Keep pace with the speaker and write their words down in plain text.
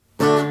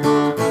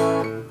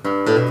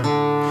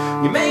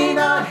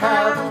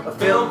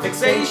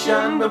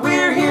station, but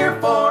we're here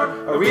for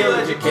a real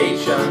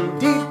education.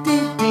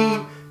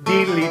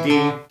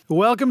 Dee-dee-dee,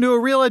 Welcome to A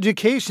Real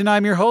Education.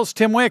 I'm your host,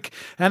 Tim Wick,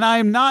 and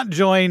I'm not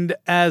joined,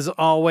 as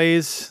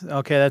always.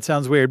 Okay, that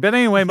sounds weird. But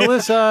anyway,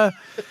 Melissa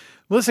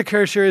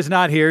Kirscher is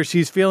not here.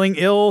 She's feeling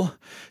ill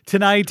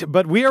tonight,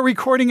 but we are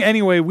recording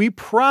anyway. We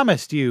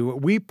promised you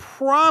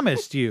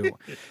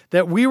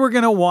that we were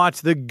going to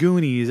watch the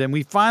Goonies, and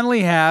we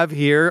finally have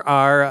here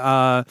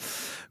our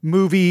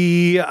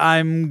movie.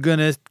 I'm going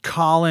to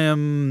call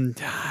him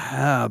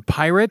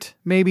Pirate,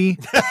 maybe.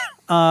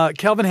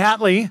 Kelvin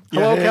Hatley.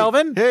 Hello, hey.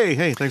 Kelvin.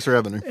 Hey, thanks for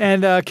having me.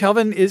 And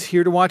Kelvin is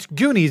here to watch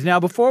Goonies. Now,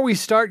 before we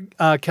start,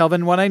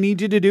 Kelvin, what I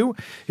need you to do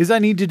is I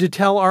need you to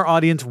tell our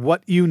audience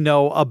what you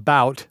know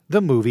about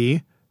the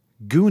movie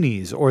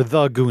Goonies or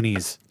The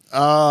Goonies.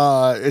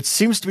 It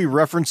seems to be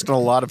referenced in a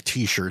lot of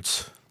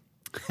T-shirts.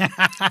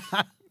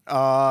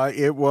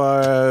 It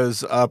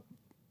was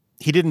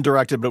he didn't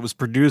direct it, but it was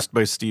produced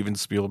by Steven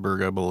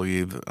Spielberg, I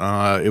believe.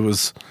 It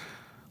was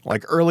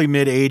like early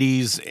mid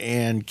 '80s,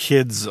 and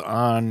kids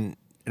on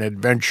an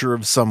adventure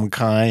of some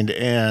kind,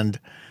 and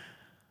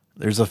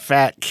there's a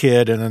fat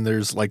kid, and then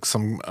there's like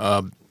some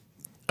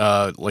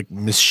like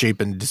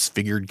misshapen,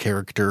 disfigured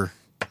character.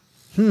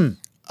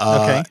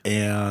 Okay.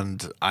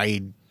 And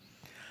I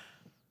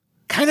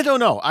kind of don't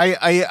know.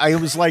 I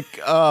was like,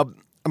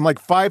 I'm like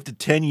 5 to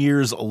 10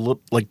 years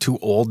like too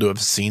old to have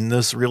seen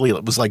this. Really,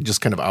 it was like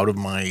just kind of out of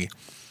my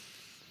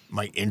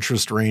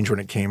interest range when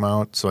it came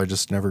out, so I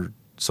just never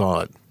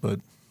saw it.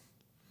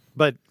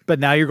 But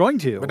now you're going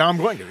to. But now I'm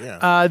going to,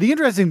 yeah. The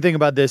interesting thing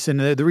about this, and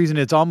the reason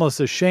it's almost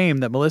a shame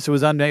that Melissa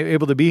was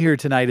unable to be here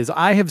tonight, is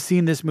I have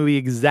seen this movie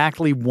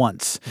exactly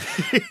once.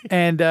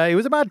 And it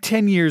was about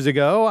 10 years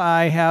ago.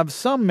 I have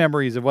some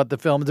memories of what the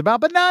film is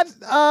about, but not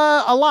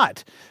a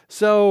lot.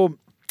 So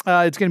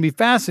it's going to be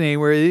fascinating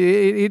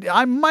where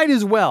I might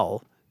as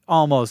well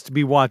almost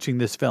be watching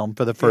this film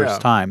for the first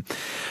time.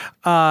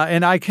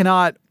 And I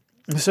cannot...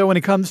 So when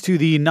it comes to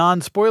the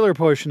non-spoiler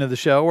portion of the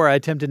show where I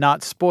attempt to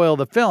not spoil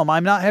the film,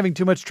 I'm not having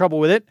too much trouble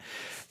with it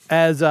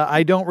as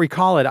I don't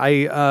recall it.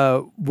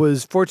 I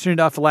was fortunate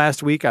enough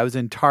last week. I was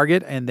in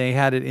Target and they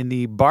had it in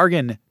the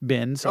bargain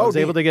bin. So I was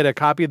able to get a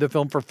copy of the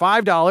film for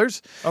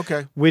 $5.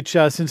 Okay. Which,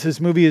 since this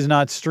movie is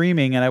not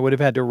streaming and I would have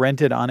had to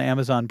rent it on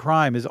Amazon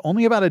Prime, is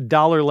only about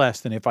 $1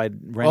 less than if I'd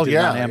rented it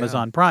on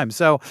Amazon Prime.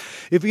 So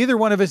if either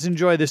one of us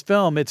enjoy this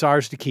film, it's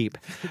ours to keep.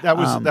 That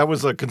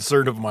was a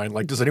concern of mine.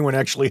 Like, does anyone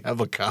actually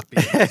have a copy?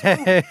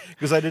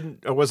 Because I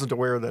wasn't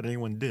aware that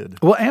anyone did.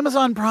 Well,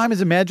 Amazon Prime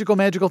is a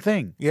magical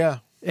thing. Yeah.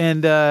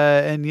 And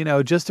you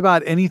know, just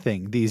about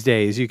anything these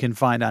days you can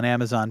find on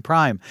Amazon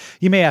Prime.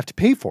 You may have to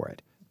pay for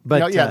it,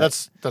 but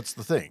that's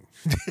the thing.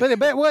 but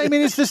well, I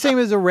mean, it's the same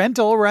as a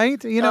rental,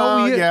 right? You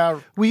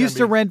know, we used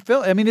to rent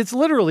film. I mean, it's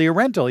literally a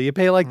rental. You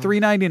pay like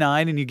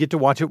 $3.99 and you get to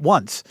watch it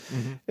once,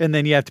 and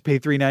then you have to pay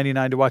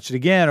 $3.99 to watch it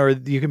again, or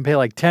you can pay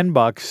like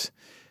 $10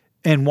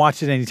 and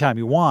watch it anytime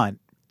you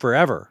want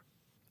forever.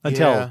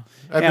 Until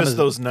I miss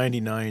those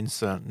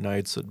 99-cent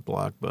nights at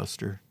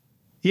Blockbuster.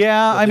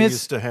 Yeah, I miss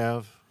used to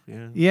have.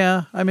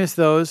 Yeah, I miss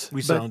those.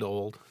 We sound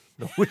old.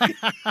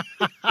 I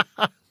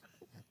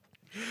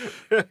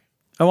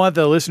want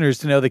the listeners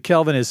to know that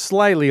Kelvin is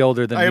slightly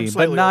older than me,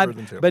 older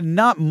than Tim. But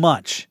not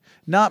much.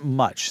 Not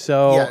much.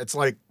 So yeah, it's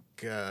like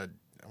I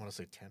want to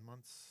say 10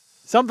 months.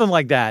 Something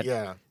like that.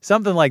 Yeah.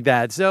 Something like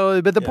that.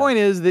 So, but the point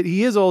is that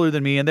he is older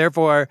than me, and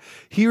therefore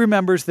he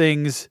remembers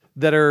things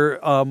that are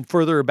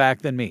further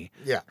back than me.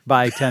 Yeah.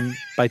 By 10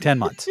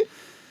 months.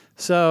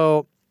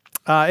 So.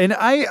 And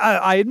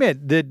I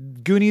admit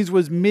that Goonies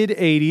was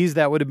mid-'80s.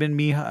 That would have been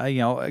me,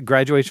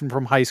 graduation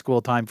from high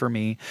school time for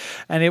me.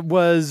 And it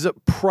was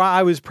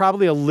I was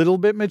probably a little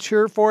bit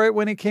mature for it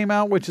when it came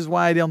out, which is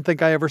why I don't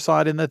think I ever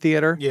saw it in the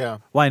theater. Yeah.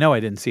 Well, I know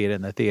I didn't see it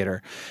in the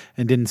theater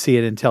and didn't see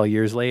it until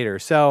years later.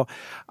 So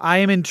I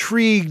am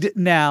intrigued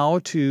now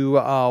to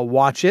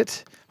watch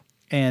it.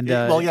 And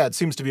it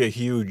seems to be a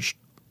huge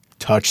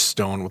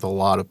touchstone with a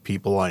lot of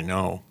people I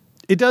know.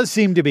 It does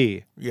seem to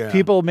be. Yeah.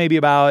 People maybe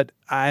about,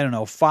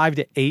 5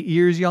 to 8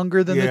 years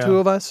younger than the two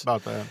of us.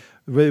 About that.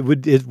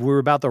 We're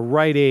about the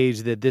right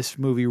age that this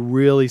movie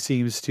really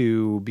seems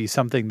to be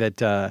something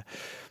that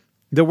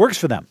works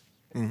for them.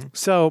 Mm-hmm.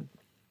 So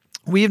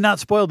we have not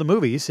spoiled the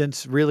movie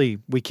since really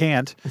we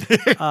can't.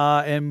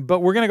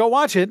 But we're going to go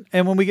watch it.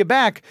 And when we get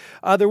back,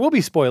 there will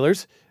be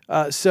spoilers.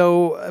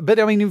 But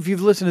I mean, if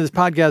you've listened to this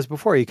podcast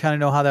before, you kind of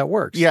know how that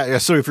works. Yeah.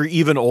 So if you're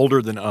even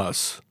older than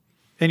us.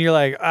 And you're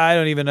like, I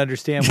don't even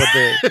understand what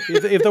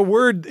if the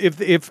word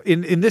if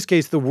in this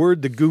case the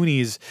word the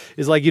Goonies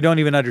is like you don't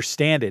even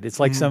understand it. It's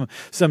like some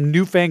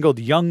newfangled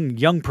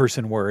young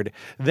person word.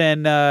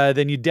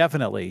 Then you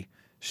definitely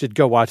should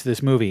go watch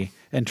this movie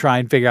and try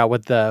and figure out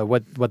what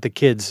the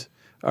kids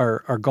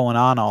are going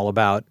on all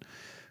about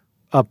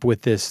up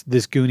with this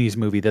Goonies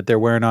movie that they're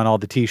wearing on all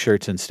the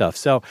T-shirts and stuff.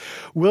 So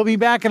we'll be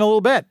back in a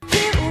little bit.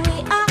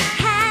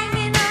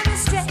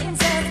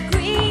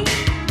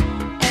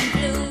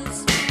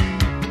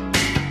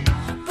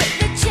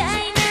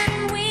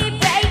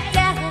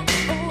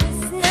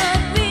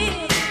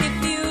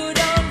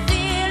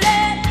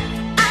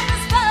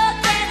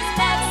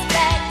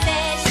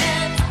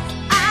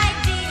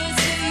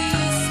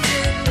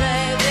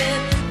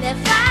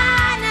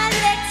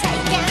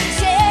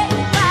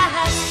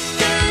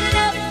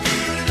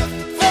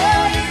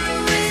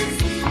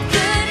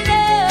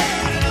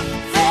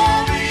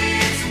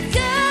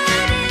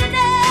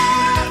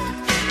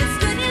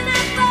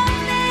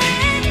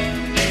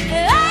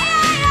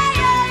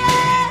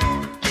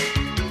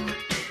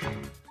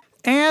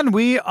 And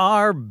we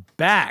are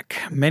back.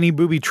 Many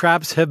booby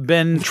traps have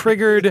been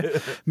triggered.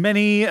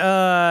 Many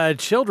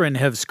children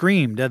have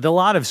screamed. A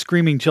lot of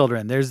screaming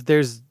children. There's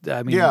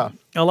a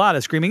lot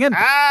of screaming. And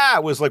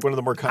it was like one of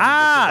the more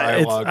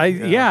contradictory dialogue.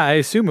 I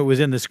assume it was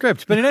in the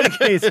script. But in any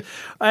case,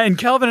 and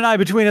Kelvin and I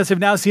between us have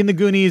now seen the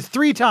Goonies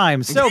 3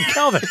 times. So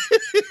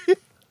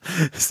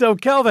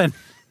Kelvin,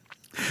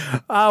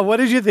 what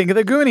did you think of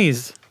the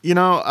Goonies? You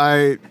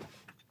know,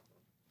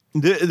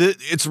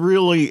 it's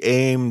really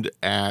aimed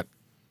at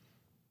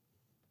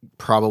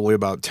probably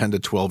about 10 to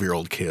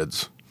 12-year-old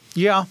kids.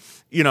 Yeah.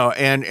 You know,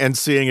 and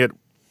seeing it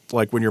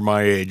like when you're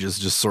my age is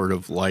just sort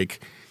of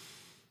like,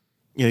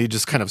 you know, you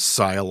just kind of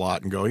sigh a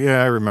lot and go,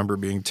 yeah, I remember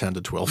being 10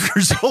 to 12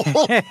 years old.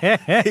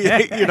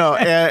 You know,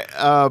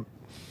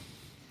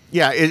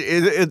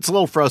 it's a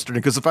little frustrating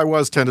because if I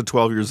was 10 to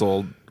 12 years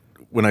old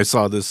when I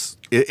saw this,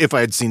 if I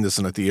had seen this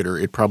in a theater,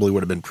 it probably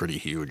would have been pretty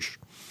huge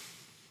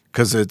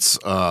because it's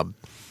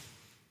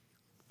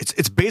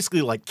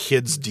basically like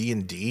kids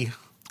D&D.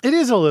 It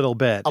is a little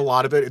bit. A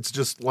lot of it. It's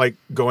just like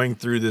going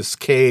through this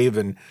cave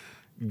and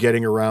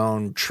getting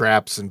around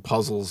traps and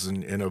puzzles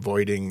and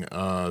avoiding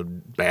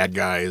bad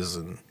guys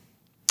and.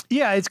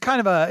 Yeah, it's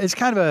kind of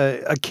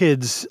a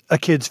kid's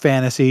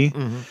fantasy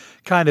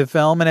kind of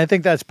film, and I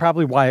think that's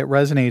probably why it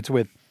resonates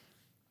with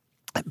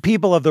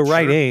people of the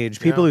right age,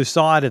 people who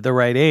saw it at the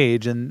right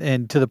age,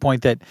 and to the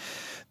point that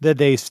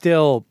they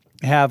still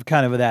have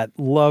kind of that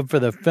love for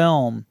the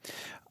film.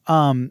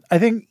 I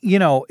think, you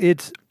know,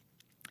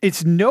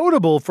 it's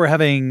notable for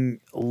having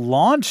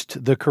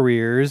launched the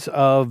careers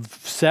of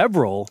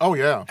several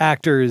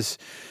actors.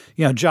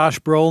 You know, Josh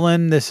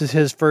Brolin, this is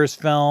his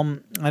first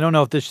film. I don't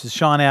know if this is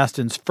Sean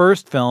Astin's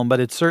first film, but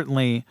it's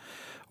certainly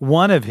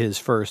one of his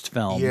first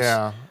films.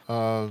 Yeah.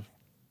 Martha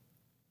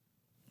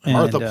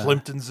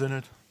Plimpton's in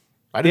it.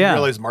 I didn't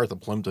realize Martha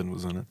Plimpton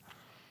was in it.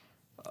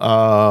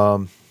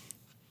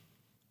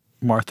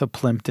 Martha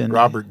Plimpton.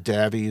 Robert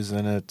Davi's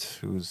in it,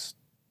 who's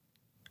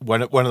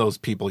one of those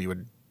people you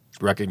would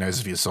recognize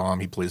if you saw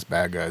him. He plays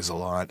bad guys a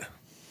lot.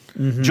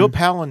 Mm-hmm. Joe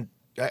Palin.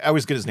 I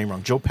always get his name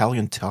wrong. Joe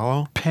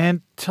Paliantello?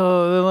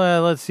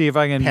 Let's see if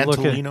I can look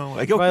at.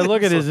 If I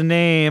look at his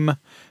name,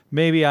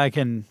 maybe I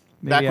can.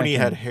 Back when he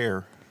had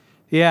hair.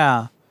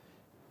 Yeah.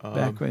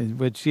 Back when,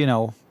 which, you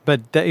know,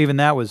 but even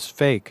that was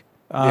fake.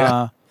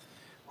 Where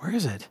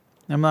is it?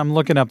 I'm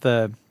looking up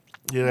the.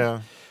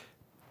 Yeah.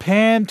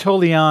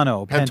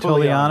 Pantoliano.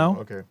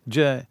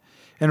 Okay.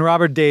 And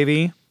Robert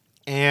Davey.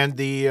 And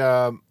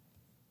the.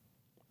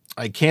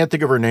 I can't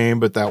think of her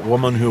name, but that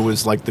woman who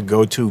was like the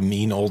go-to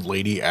mean old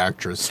lady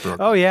actress.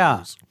 Oh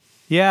yeah,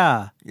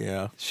 yeah.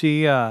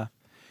 She got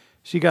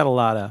a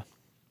lot of.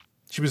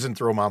 She was in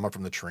Throw Mama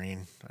from the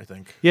Train, I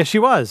think. Yeah, she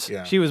was.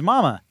 Yeah. She was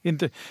Mama.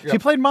 She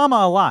played Mama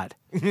a lot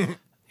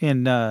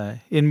in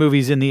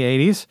movies in the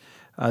 80s.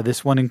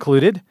 This one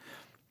included,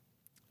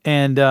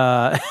 and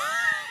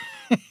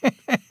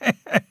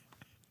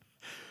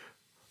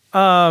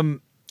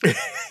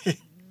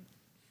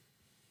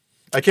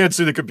I can't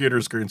see the computer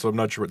screen, so I'm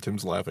not sure what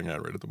Tim's laughing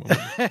at right at the moment.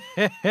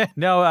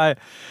 No,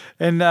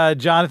 and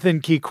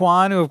Jonathan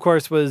Key-Kwan, who of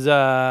course was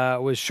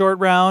Short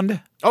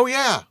Round. Oh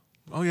yeah,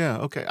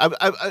 okay.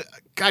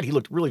 God, he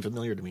looked really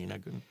familiar to me, and I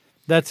couldn't.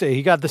 That's it.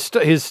 He got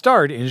his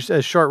start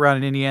as Short Round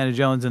in Indiana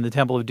Jones and the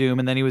Temple of Doom,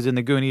 and then he was in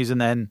the Goonies,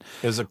 and then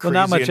as a crazy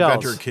not much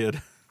inventor else.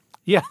 kid.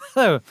 Yeah,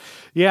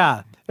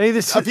 yeah. Hey,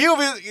 a few of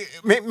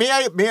his.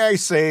 May I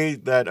say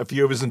that a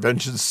few of his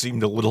inventions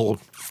seemed a little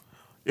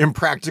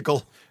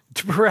impractical.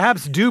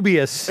 Perhaps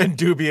dubious in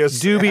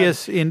terms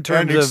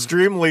of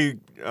extremely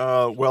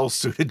well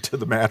suited to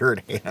the matter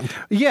at hand.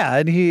 Yeah,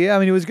 and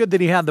it was good that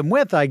he had them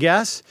with, I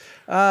guess.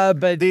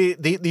 But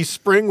the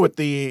spring with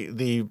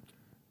the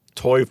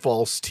toy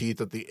false teeth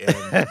at the end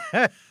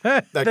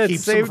that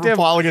keeps him from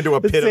falling into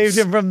a pit. Saved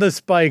him from the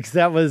spikes.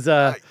 That was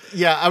I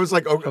was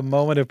like, a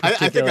moment of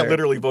particular. I think I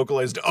literally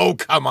vocalized, "Oh,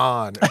 come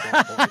on!"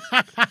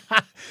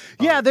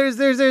 Yeah,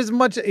 there's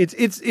much.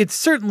 It's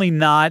certainly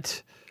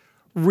not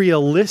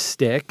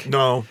realistic.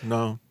 No.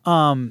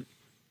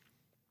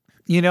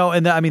 You know,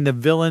 and the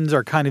villains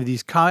are kind of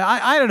these.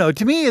 I don't know.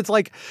 To me, it's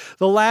like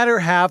the latter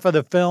half of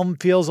the film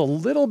feels a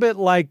little bit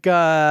like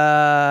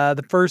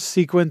the first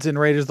sequence in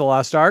Raiders of the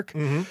Lost Ark.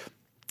 Mm-hmm.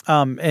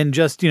 And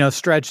just,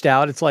 stretched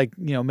out. It's like,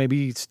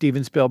 maybe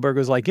Steven Spielberg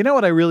was like,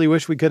 what I really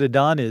wish we could have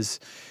done is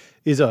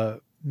a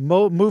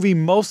movie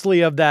mostly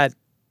of that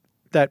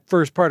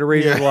first part of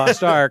Raiders of the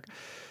Lost Ark.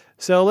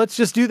 So let's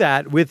just do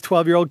that with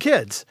 12-year-old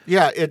kids.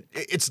 Yeah,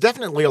 it's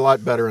definitely a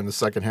lot better in the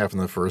second half than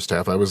the first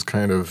half. I was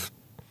kind of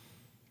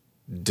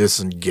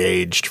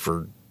disengaged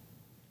for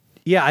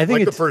I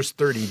think the first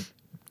 30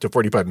 to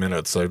 45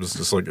 minutes. I was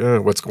just like,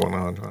 what's going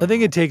on? I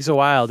think it takes a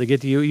while to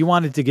get to you. You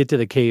wanted to get to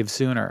the cave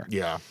sooner.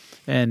 Yeah.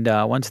 And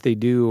once they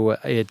do,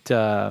 it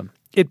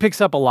picks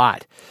up a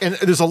lot. And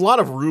there's a lot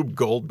of Rube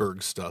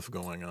Goldberg stuff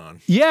going on.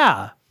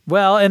 Yeah.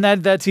 Well, and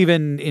that's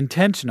even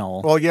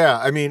intentional. Well, yeah.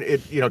 I mean,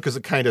 because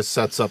it kind of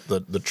sets up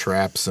the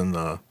traps in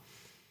the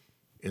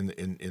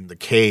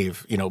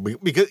cave,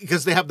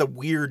 because they have the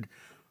weird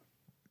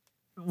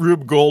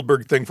Rube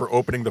Goldberg thing for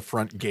opening the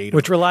front gate.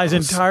 Which relies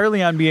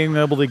entirely on being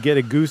able to get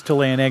a goose to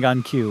lay an egg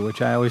on cue,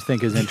 which I always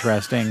think is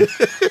interesting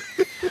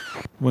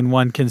when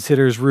one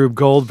considers Rube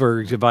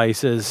Goldberg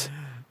devices.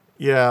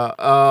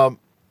 Yeah.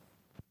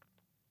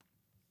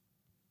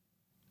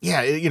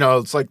 Yeah,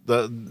 it's like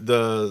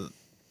the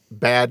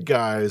bad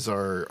guys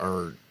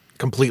are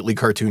completely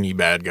cartoony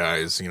bad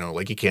guys.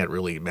 Like you can't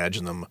really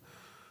imagine them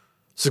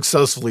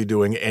successfully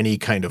doing any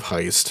kind of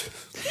heist.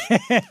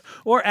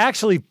 Or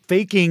actually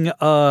faking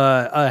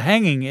a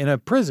hanging in a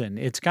prison.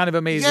 It's kind of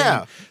amazing.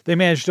 Yeah. They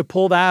managed to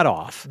pull that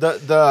off.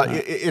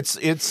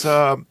 It's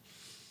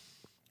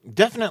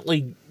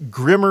definitely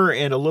grimmer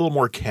and a little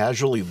more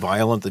casually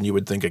violent than you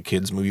would think a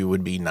kids movie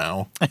would be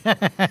now.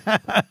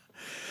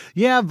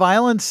 Yeah,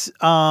 violence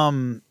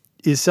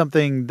is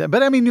something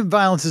but I mean,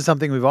 violence is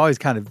something we've always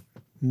kind of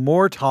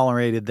more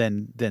tolerated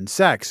than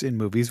sex in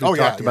movies. We've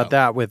talked about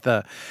that with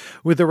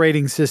the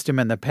rating system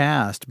in the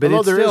past. But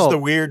although there is the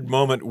weird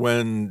moment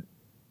when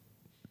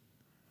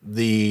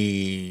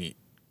the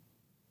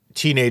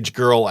teenage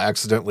girl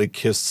accidentally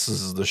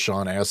kisses the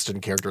Sean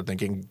Astin character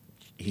thinking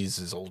he's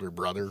his older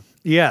brother.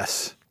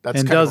 Yes.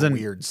 That's kind of a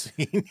weird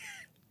scene.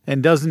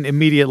 And doesn't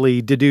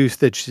immediately deduce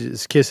that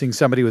she's kissing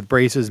somebody with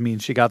braces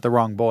means she got the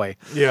wrong boy.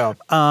 Yeah.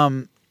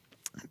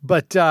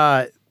 But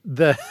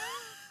the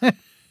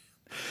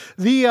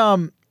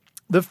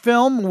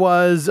film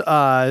was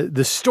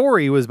the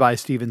story was by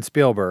Steven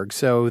Spielberg,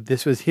 so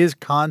this was his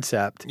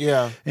concept.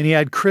 Yeah. And he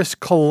had Chris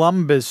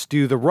Columbus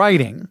do the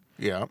writing.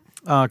 Yeah.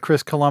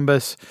 Chris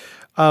Columbus,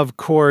 of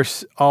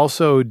course,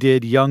 also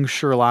did Young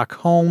Sherlock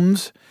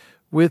Holmes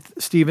with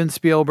Steven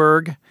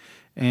Spielberg.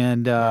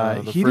 And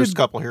he did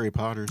couple Harry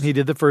Potters. He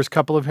did the first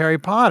couple of Harry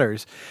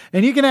Potters.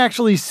 And you can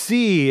actually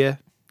see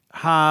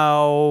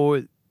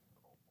how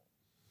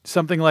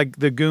something like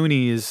the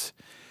Goonies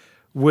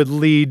would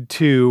lead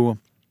to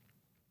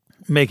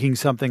making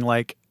something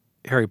like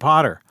Harry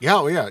Potter. Yeah,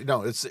 oh yeah.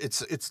 No,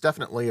 it's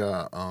definitely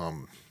a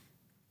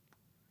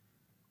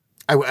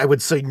I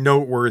would say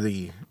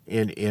noteworthy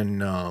in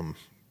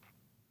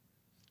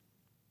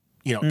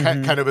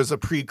kind of as a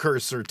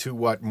precursor to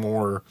what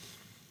more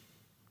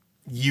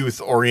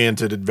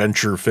youth-oriented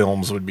adventure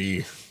films would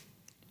be.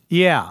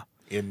 Yeah.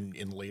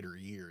 In later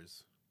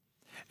years.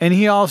 And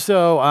he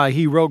also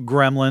he wrote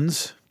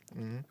Gremlins,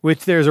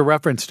 which there's a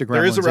reference to Gremlins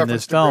there is a reference in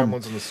this to film.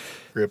 Gremlins in the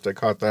script. I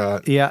caught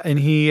that. Yeah, and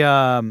he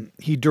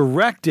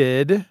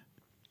directed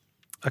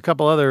a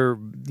couple other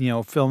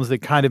films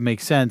that kind of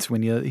make sense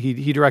when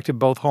he directed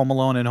both Home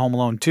Alone and Home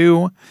Alone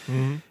 2.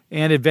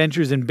 And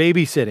Adventures in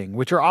Babysitting,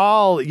 which are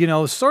all,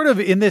 sort of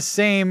in this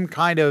same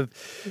kind of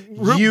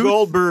Rube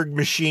Goldberg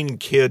machine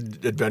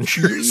kid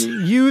adventures.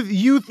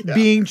 Youth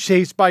being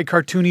chased by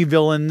cartoony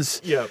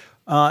villains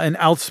and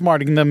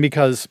outsmarting them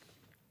because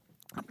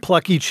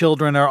plucky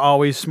children are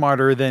always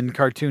smarter than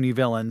cartoony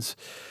villains.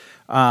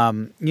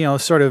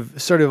 Sort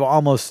of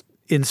almost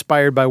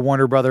inspired by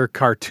Warner Brother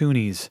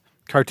cartoonies.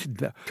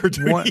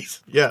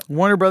 Cartoonies, yeah.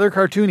 Warner Brother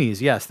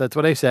cartoonies, yes, that's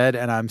what I said,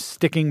 and I'm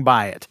sticking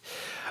by it.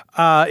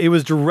 It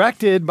was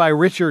directed by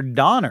Richard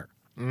Donner.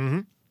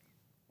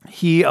 Mm-hmm.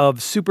 He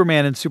of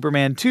Superman and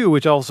Superman 2,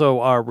 which also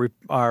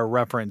are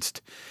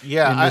referenced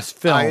in this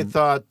film. I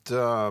thought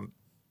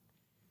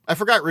I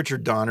forgot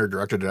Richard Donner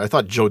directed it. I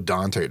thought Joe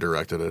Dante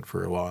directed it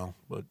for a while,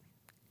 but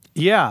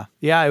yeah,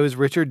 it was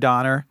Richard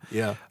Donner.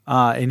 Yeah,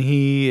 and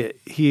he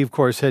of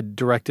course had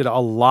directed a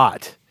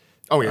lot.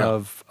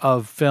 Of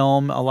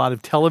film, a lot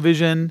of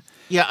television.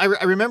 Yeah,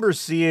 I remember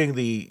seeing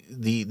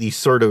the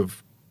sort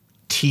of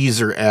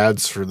teaser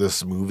ads for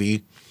this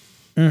movie,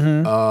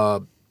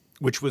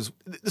 which was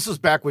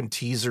back when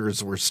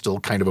teasers were still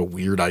kind of a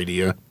weird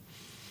idea.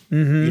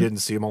 You didn't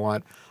see them a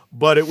lot,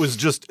 but it was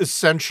just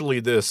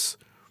essentially this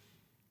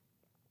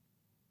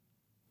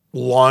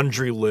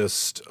laundry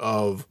list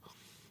of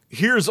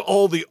here's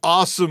all the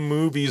awesome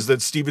movies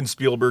that Steven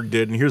Spielberg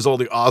did, and here's all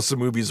the awesome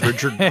movies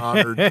Richard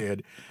Donner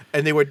did.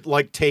 And they would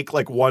take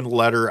one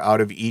letter out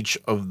of each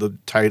of the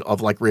title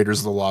of Raiders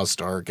of the Lost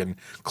Ark and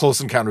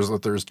Close Encounters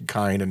of the Third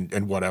Kind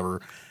and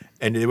whatever.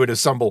 And they would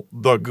assemble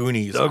the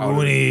Goonies. The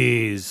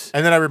Goonies.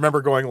 And then I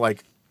remember going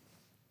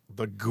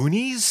the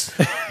Goonies?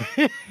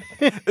 It's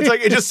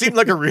it just seemed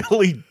like a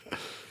really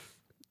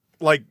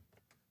I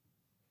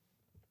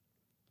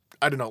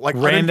don't know,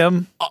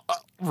 random.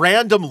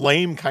 Random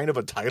lame kind of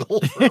a title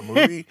for a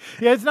movie.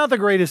 Yeah, it's not the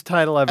greatest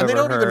title I've ever heard.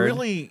 And they don't even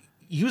really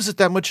use it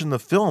that much in the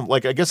film. I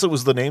guess it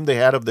was the name they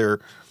had of their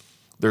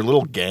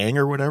little gang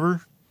or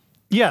whatever.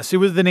 Yes, it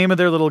was the name of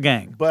their little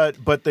gang.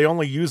 But they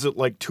only use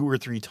it 2 or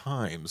 3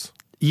 times.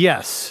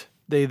 Yes.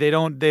 They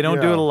don't do it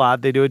a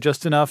lot. They do it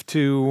just enough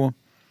to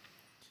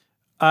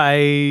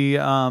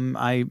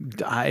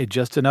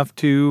just enough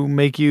to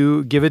make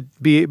you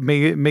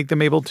make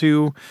them able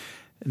to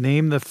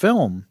name the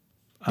film.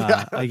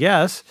 I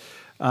guess.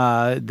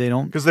 They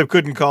don't, because they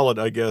couldn't call it,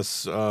 I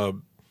guess,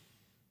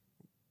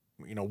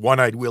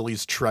 One-Eyed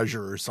Willie's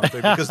Treasure or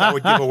something, because that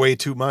would give away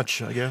too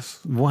much, I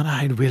guess.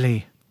 One-Eyed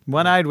Willie.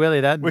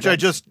 Which I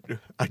just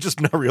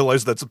now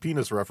realized that's a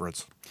penis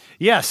reference.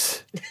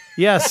 Yes.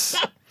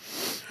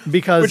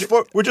 because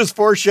which is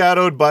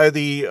foreshadowed by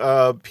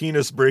the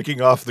penis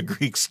breaking off the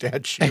Greek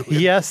statue.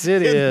 Yes,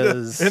 it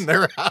is in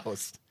their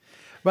house.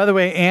 By the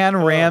way, Anne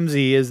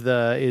Ramsey is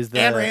the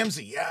Anne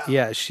Ramsey,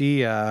 yeah,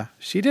 she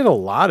did a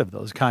lot of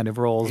those kind of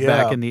roles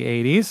back in the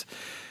 80s.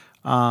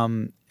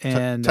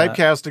 And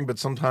typecasting, but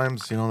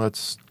sometimes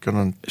that's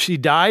gonna. She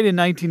died in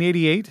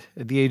 1988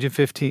 at the age of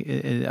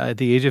 15. At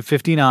the age of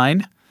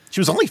 59. She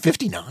was only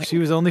 59. She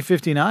was only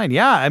 59.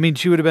 Yeah, I mean,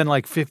 she would have been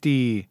like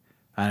 50.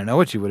 I don't know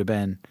what she would have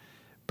been,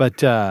 but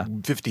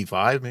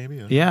 55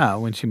 maybe. Yeah,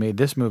 when she made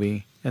this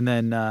movie, and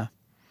then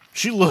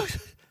she looked.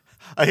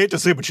 I hate to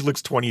say it, but she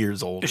looks 20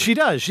 years old. She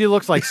does. She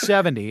looks like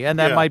 70, and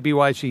that might be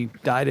why she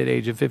died at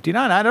age of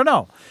 59. I don't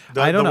know.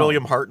 I don't know. The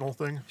William Hartnell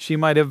thing. She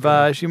might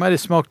have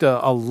smoked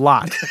a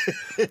lot,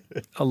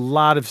 a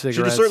lot of cigarettes.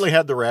 She just certainly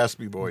had the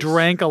raspy voice.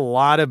 Drank a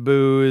lot of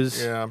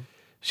booze. Yeah.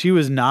 She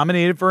was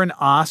nominated for an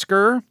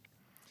Oscar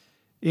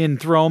in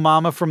Throw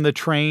Mama from the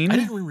Train. I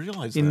didn't even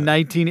realize that. In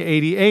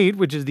 1988,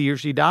 which is the year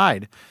she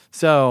died.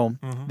 So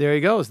there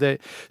he goes.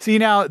 See,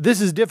 now this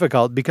is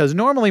difficult because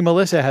normally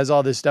Melissa has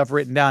all this stuff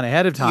written down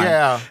ahead of time.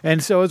 Yeah.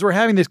 And so as we're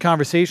having this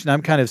conversation,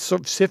 I'm kind of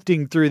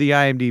sifting through the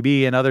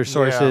IMDb and other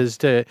sources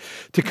to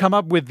come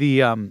up with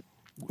the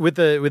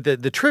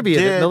trivia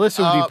that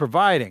Melissa would be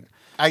providing.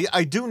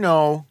 I do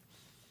know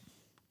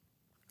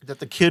that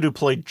the kid who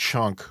played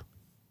Chunk,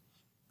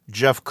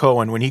 Jeff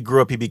Cohen, when he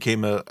grew up, he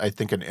became I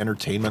think an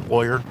entertainment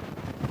lawyer.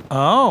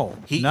 Oh,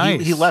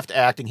 nice. He left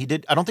acting.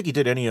 I don't think he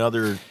did any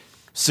other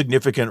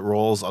significant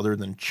roles other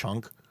than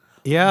Chunk.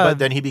 Yeah. But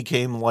then he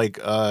became like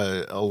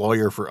a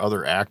lawyer for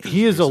other actors.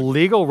 He is a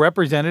legal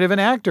representative and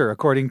actor,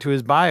 according to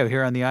his bio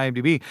here on the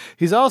IMDb.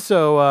 He's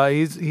also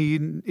he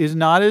is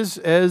not as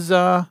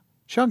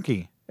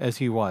chunky as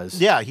he was.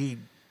 Yeah, he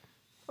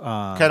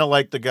kind of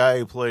like the guy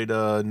who played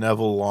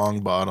Neville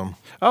Longbottom.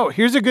 Oh,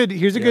 here's a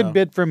good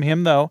bit from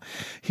him though.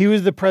 He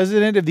was the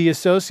president of the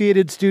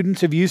Associated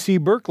Students of UC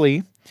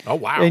Berkeley. Oh,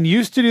 wow. And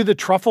used to do the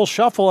truffle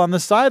shuffle on the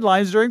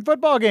sidelines during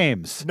football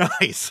games.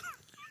 Nice.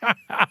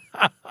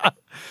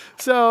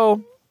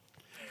 So,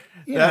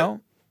 you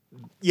know.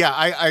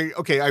 Yeah,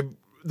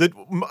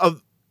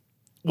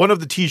 one of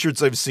the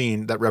T-shirts I've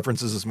seen that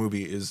references this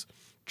movie is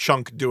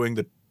Chunk doing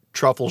the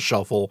truffle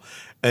shuffle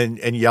and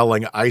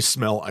yelling, "I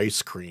smell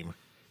ice cream."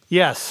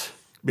 Yes.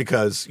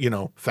 Because,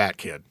 fat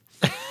kid.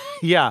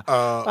 Yeah.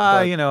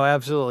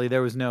 Absolutely.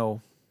 There was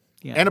no...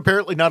 Yeah. And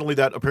apparently, not only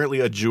that,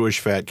 apparently a Jewish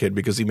fat kid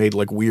because he made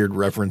like weird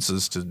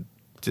references to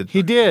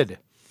he did.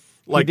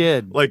 Like, he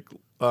did. Like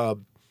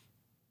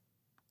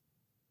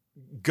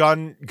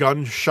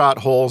gunshot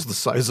holes the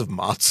size of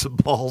matzo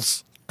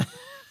balls.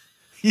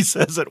 He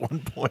says at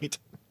one point.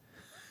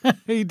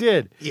 He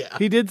did. Yeah.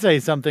 He did say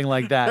something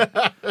like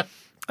that.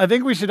 I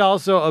think we should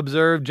also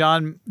observe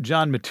John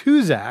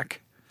Matuzak,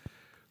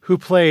 who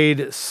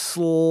played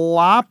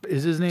Slop.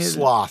 Is his name?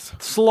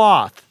 Sloth.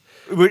 Sloth.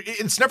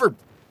 It's never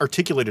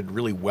articulated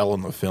really well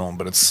in the film,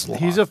 but it's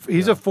Sloth.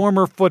 He's a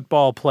former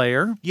football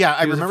player. Yeah,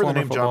 I remember the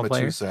name John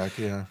Matuzak,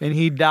 yeah. And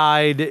he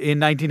died in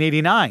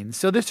 1989.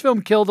 So this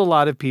film killed a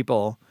lot of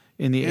people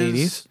in the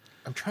 80s.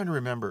 I'm trying to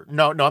remember.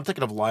 No, I'm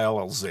thinking of Lyle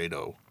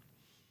Alzado.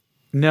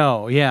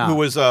 No, yeah. Who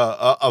was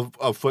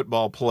a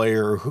football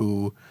player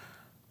who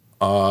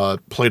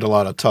played a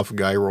lot of tough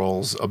guy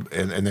roles,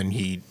 and then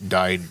he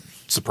died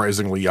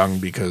surprisingly young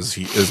because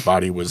his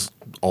body was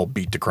all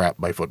beat to crap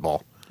by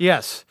football.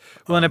 Yes.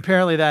 Well, and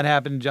apparently that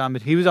happened to John.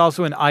 But he was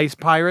also in Ice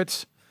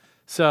Pirates.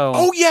 So.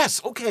 Oh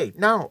yes. Okay.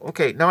 Now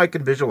I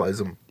can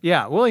visualize him.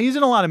 Yeah. Well, he's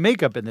in a lot of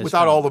makeup in this.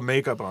 Without film. all the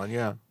makeup on.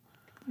 Yeah.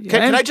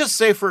 Can I just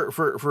say for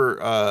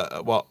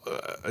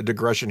a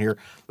digression here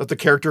that the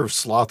character of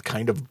Sloth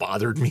kind of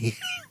bothered me.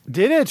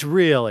 Did it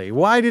really?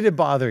 Why did it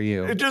bother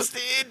you?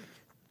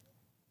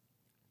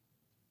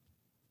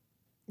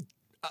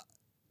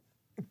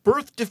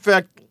 Birth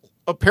defect,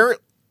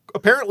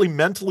 apparently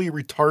mentally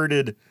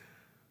retarded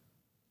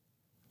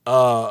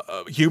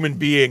human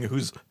being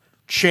who's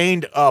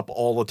chained up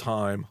all the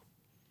time.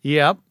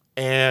 Yep.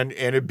 And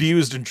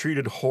abused and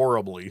treated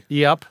horribly.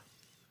 Yep.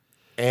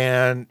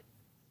 And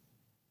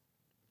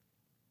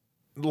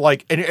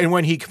and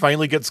when he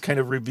finally gets kind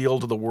of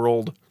revealed to the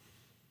world,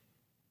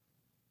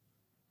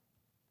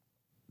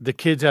 the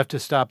kids have to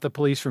stop the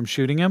police from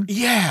shooting him?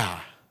 Yeah.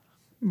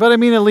 But I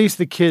mean, at least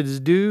the kids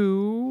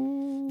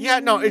do. Yeah,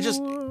 no, it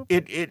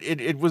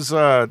was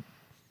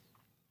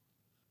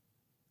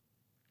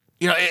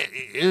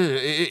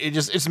it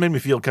just made me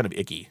feel kind of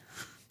icky.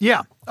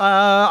 Yeah.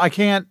 I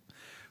can't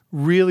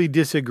really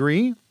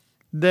disagree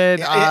that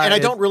and I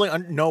don't really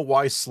know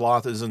why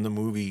Sloth is in the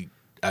movie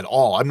at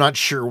all. I'm not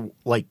sure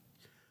like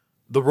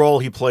the role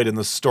he played in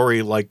the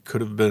story like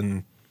could have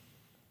been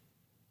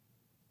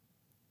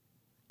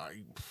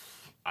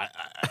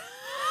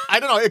I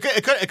don't know. It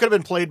could have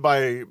been played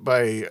by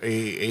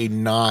a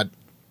not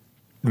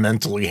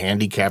mentally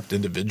handicapped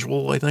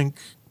individual, I think.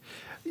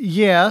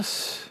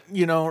 Yes.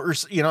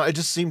 It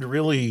just seemed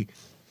really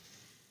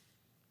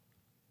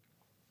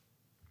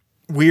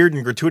weird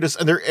and gratuitous,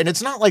 and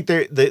it's not like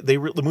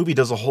the movie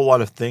does a whole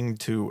lot of thing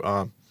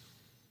to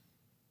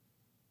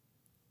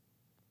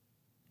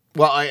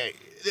Well,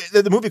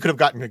 the movie could have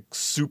gotten like,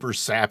 super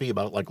sappy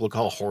about like, look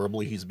how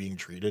horribly he's being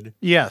treated.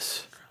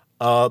 Yes.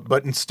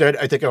 But instead,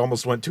 I think it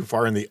almost went too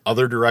far in the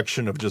other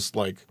direction of just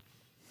like,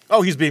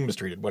 oh, he's being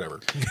mistreated,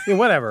 whatever. Yeah,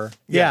 whatever.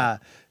 Yeah.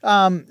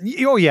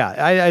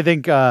 I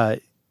think,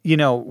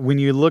 when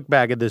you look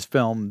back at this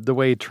film, the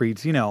way it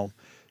treats,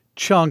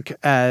 Chunk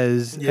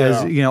as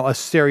a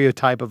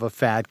stereotype of a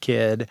fat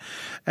kid,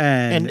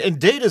 and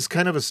Data's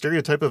kind of a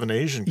stereotype of an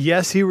Asian kid.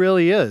 Yes, he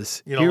really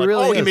is. He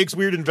really is. He makes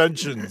weird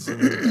inventions.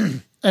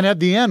 And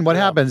at the end, what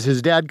happens?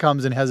 His dad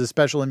comes and has a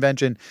special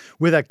invention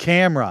with a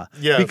camera.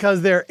 Yes.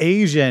 Because they're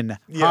Asian.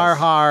 Yes. Har,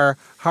 har,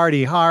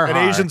 hardy, har, and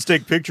har. Asians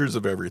take pictures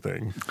of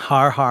everything.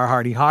 Har, har,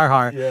 hardy, har,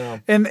 har. Yeah.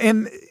 And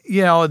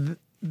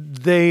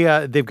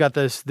they've got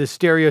the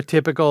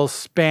stereotypical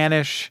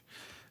Spanish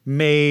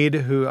maid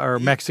or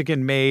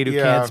Mexican maid who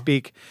can't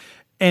speak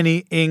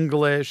any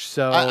English.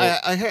 So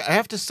I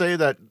have to say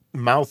that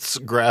Mouth's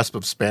grasp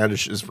of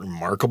Spanish is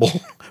remarkable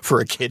for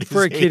a kid.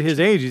 Kid his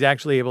age, he's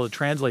actually able to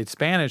translate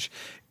Spanish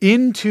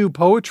into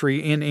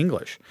poetry in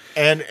English.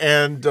 And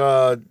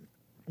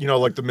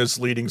like the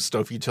misleading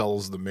stuff he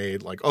tells the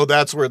maid, like, oh,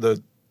 that's where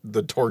the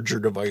torture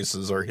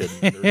devices are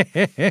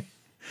hidden.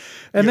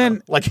 And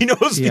then he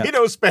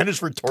knows Spanish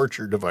for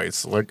torture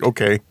device. Like,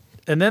 okay.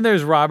 And then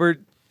there's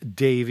Robert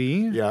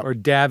Davey or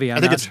Davy. I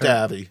think it's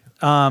Davy.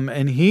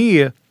 And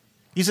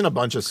he's in a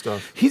bunch of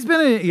stuff. He's been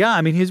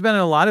in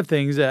a lot of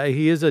things.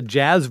 He is a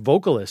jazz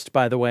vocalist,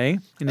 by the way,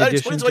 in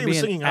addition to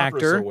being an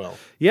actor. So well.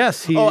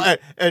 Yes.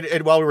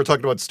 And while we were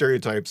talking about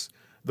stereotypes,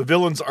 the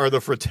villains are the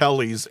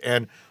Fratellis.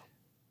 And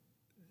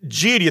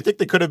gee, do you think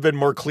they could have been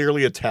more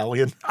clearly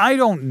Italian? I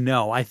don't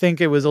know. I think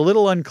it was a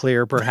little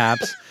unclear,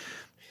 perhaps.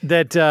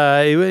 that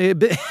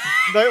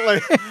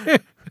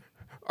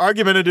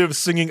argumentative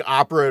singing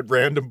opera at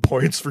random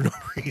points for no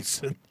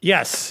reason.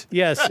 Yes,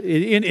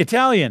 in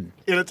Italian.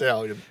 In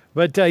Italian.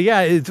 But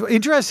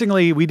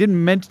interestingly, we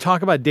didn't meant to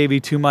talk about Davey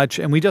too much,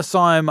 and we just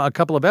saw him a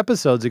couple of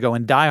episodes ago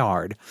in Die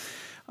Hard.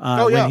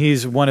 When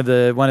he's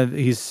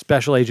he's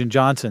Special Agent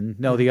Johnson.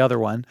 No, the other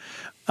one.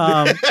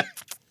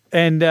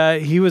 And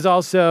he was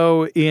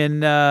also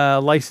in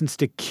License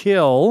to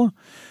Kill,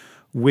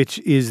 which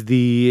is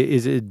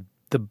the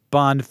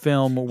Bond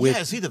film with...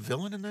 Yeah, is he the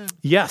villain in that?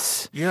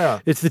 Yes. Yeah.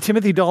 It's the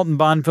Timothy Dalton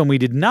Bond film we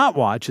did not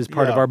watch as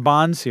part of our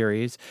Bond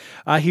series.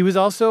 He was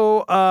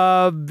also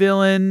a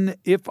villain,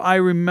 if I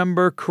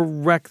remember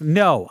correct.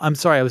 No, I'm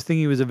sorry. I was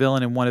thinking he was a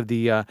villain in one of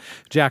the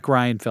Jack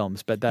Ryan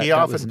films. But he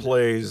often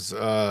plays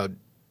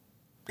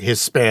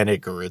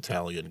Hispanic or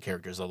Italian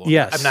characters. Although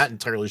yes. I'm not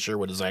entirely sure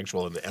what his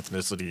actual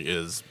ethnicity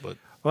is. But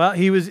well,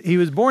 he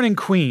was born in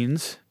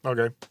Queens.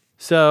 Okay.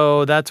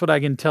 So that's what I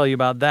can tell you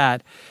about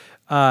that.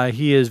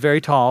 He is very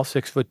tall,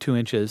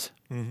 6'2".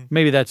 Mm-hmm.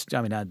 Maybe that's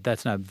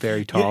not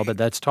very tall, but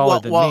that's taller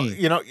than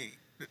me.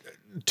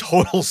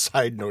 Total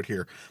side note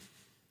here.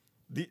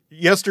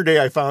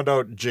 Yesterday I found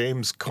out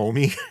James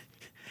Comey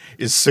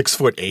is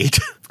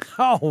 6'8".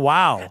 Oh,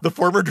 wow. The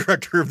former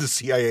director of the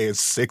CIA is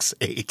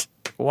 6'8".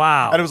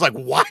 Wow. And I was like,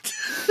 what?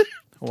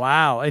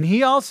 Wow. And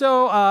he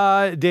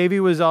also, Davey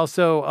was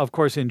also, of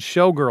course, in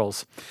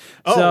Showgirls.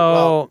 Oh, so,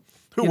 well,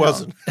 who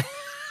wasn't?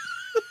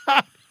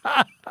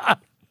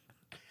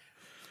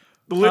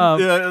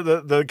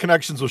 The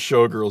connections with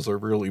Showgirls are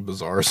really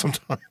bizarre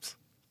sometimes.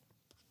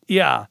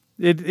 Yeah,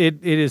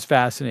 it is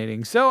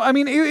fascinating. So, I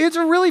mean, it's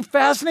a really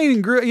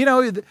fascinating group.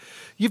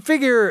 You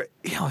figure,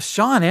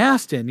 Sean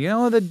Astin,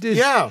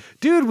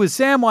 dude was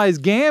Samwise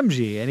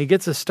Gamgee, and he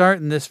gets a start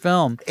in this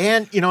film.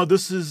 And,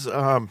 this is,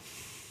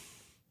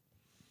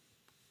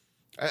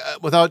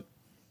 without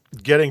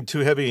getting too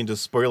heavy into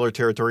spoiler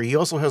territory, he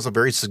also has a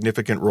very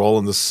significant role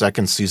in the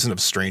second season of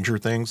Stranger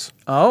Things.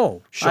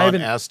 Oh, Sean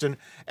Astin,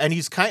 and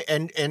he's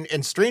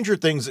and Stranger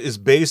Things is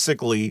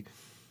basically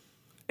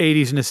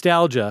 80s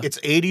nostalgia. It's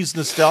 80s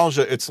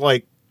nostalgia. It's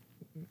like,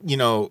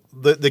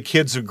 the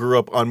kids who grew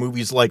up on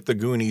movies like The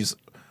Goonies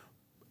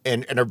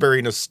and are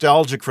very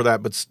nostalgic for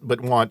that,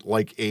 but want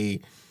like a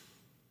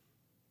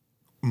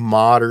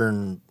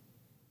modern,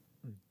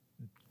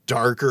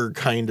 darker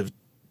kind of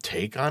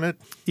take on it.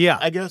 Yeah,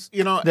 I guess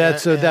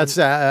that's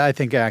I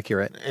think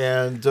accurate.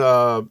 And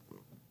so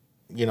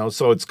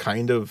it's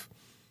kind of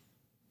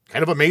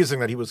amazing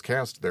that he was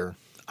cast there.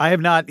 I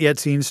have not yet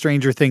seen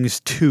Stranger Things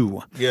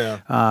 2. Yeah,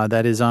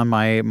 that is on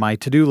my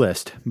to-do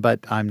list, but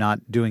I'm not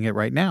doing it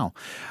right now.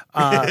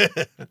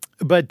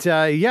 But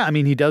I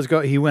mean, he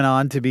went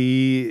on to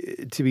be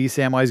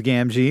Samwise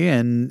Gamgee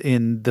and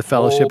in the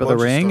Fellowship of the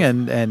Ring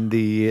and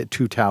the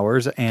Two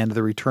Towers and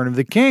the Return of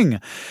the King,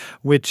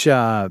 which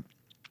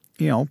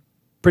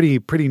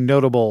pretty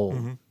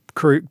notable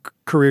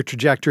career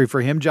trajectory for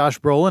him. Josh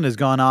Brolin has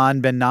gone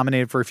on, been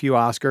nominated for a few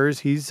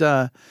Oscars.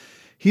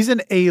 He's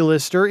an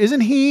A-lister. Isn't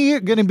he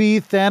going to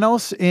be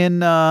Thanos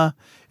in?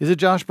 Is it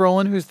Josh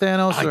Brolin who's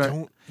Thanos? I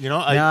don't.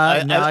 I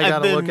got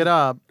to look it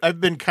up.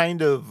 I've been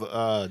kind of.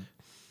 I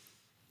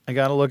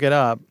got to look it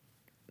up.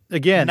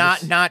 Again,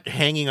 not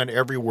hanging on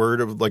every word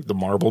of like the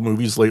Marvel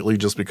movies lately,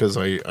 just because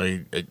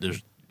I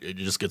there's it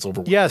just gets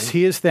overwhelming. Yes,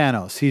 he is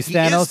Thanos. He's He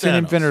Thanos is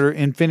in Thanos.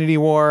 Infinity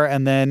War,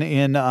 and then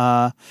in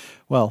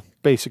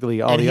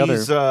basically all and the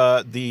he's,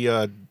 other.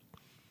 the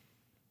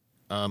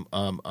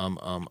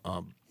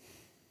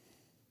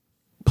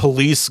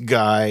police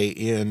guy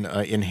in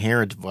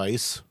Inherent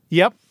Vice,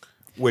 Yep,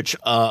 which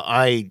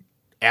I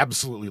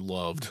absolutely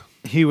loved.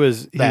 he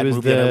was That was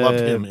movie, the and I loved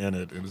him in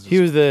it. It was he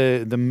was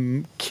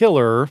the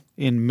killer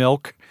in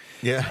Milk.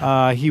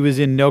 yeah. He was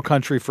in No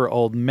Country for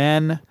Old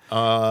Men.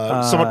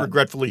 Somewhat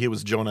regretfully, he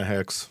was Jonah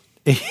Hex.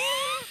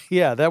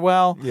 Yeah,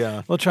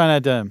 Yeah. we'll try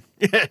not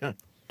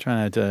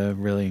to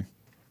really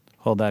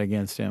hold that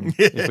against him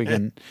if we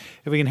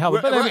can help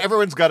it. But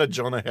Everyone's got a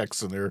Jonah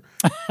Hex in their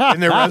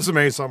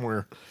resume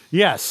somewhere.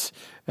 yes,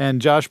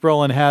 and Josh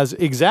Brolin has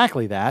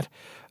exactly that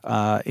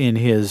in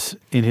his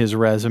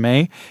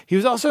resume. He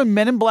was also in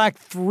Men in Black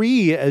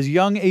 3 as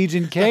young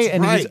Agent K, That's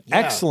and he's right, yeah.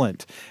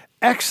 excellent.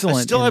 Excellent.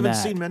 I still in haven't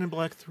that. seen Men in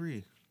Black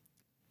 3.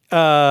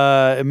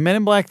 Men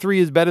in Black 3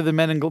 is better than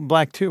Men in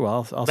Black 2.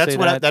 I'll That's say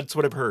what that. that's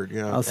what I've heard.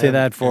 Yeah, I'll say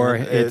that for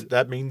and it-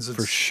 that means it's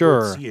for sure.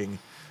 worth seeing,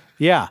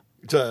 Yeah.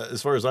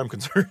 as far as I'm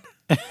concerned.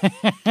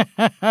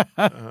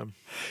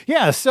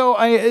 Yeah, so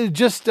I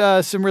just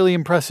some really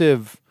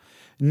impressive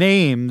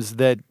names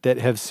that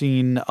have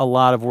seen a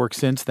lot of work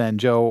since then.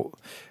 Joe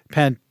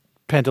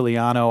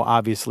Pantoliano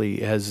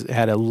obviously has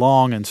had a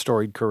long and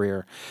storied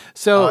career.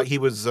 So He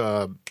was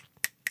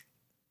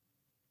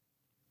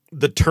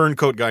the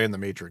turncoat guy in The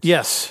Matrix.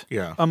 yes,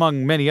 Yeah.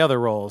 among many other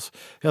roles.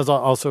 He was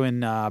also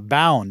in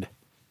Bound,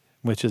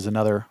 which is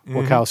another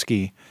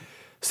Wachowski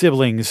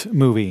siblings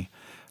movie.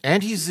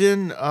 And he's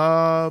in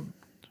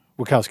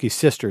Wachowski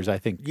sisters, I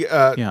think.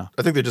 yeah.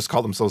 I think they just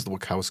call themselves the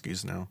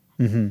Wachowskis now.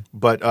 Mm-hmm.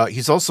 But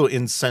he's also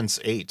in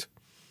Sense8,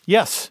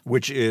 Yes,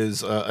 which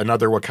is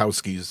another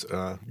Wachowski's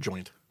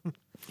joint.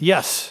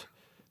 yes.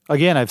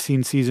 Again, I've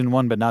seen season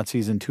 1, but not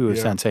season 2 of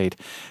Yeah. Sense8,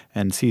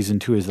 and season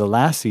 2 is the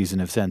last season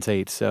of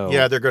Sense8. So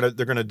Yeah, they're gonna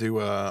do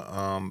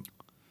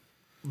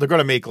they're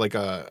gonna make like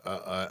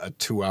a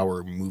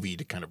 2-hour movie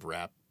to kind of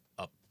wrap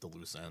up the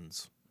loose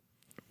ends.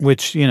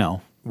 which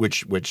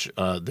Which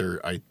there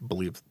I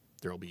believe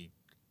there'll be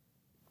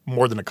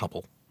more than a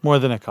couple, more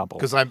than a couple,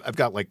 because I've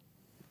got like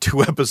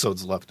 2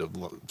 episodes left of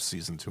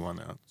season 2 on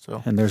that.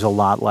 So and there's a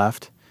lot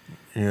left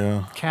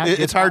yeah, Cat it's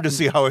gets hard to hot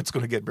see how it's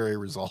going to get very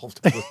resolved.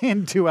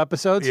 in 2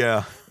 episodes.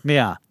 Yeah.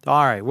 Yeah.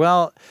 All right.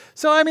 Well,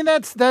 so I mean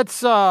that's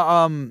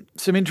some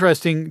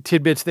interesting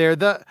tidbits there.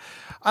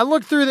 I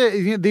looked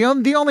through the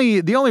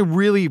only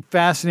really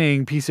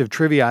fascinating piece of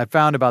trivia I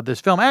found about this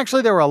film.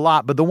 Actually, there were a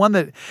lot, but the one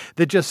that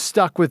just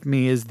stuck with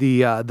me is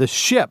the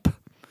ship.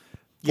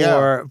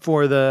 Yeah.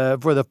 For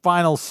the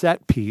final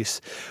set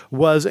piece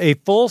was a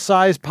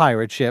full-size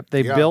pirate ship.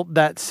 They Yeah. built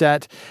that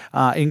set,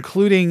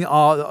 including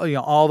all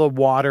the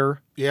water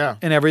Yeah.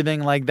 and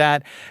everything like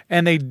that.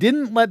 And they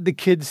didn't let the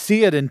kids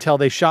see it until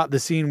they shot the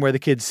scene where the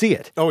kids see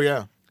it. Oh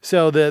yeah.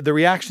 So the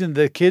reaction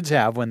the kids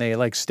have when they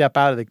like step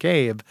out of the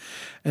cave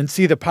and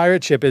see the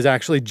pirate ship is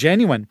actually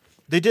genuine.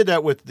 They did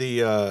that with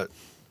the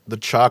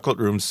chocolate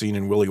room scene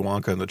in Willy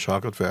Wonka and the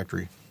Chocolate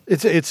Factory.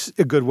 It's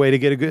a good way to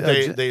get a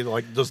good. They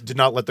like just did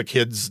not let the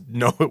kids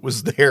know it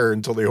was there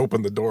until they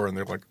opened the door, and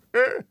they're like,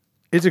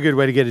 It's a good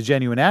way to get a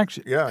genuine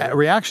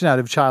reaction out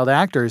of child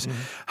actors.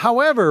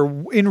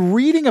 However, in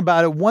reading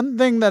about it, one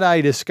thing that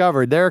I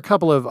discovered, there are a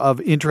couple of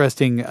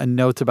interesting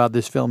notes about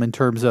this film in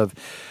terms of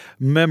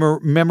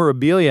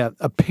memorabilia.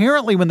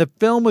 Apparently, when the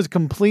film was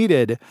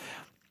completed,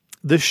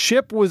 the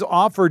ship was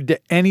offered to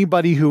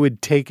anybody who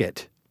would take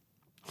it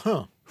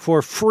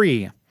for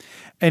free.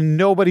 And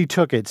nobody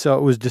took it, so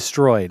it was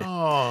destroyed.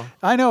 oh.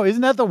 I know,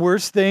 isn't that the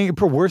worst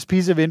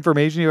piece of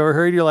information you've ever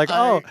heard? You're like,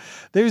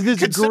 there's this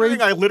Considering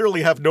great. I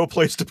literally have no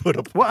place to put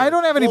a. Well, I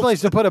don't have any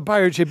place to put a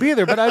pirate ship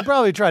either, but I'd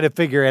probably try to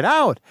figure it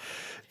out.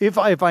 If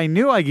I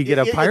knew I could get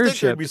a pirate There'd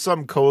ship, be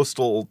some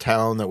coastal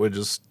town that would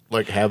just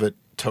like have it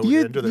towed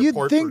into their you'd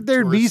port. think for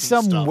there'd be touristy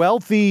some stuff.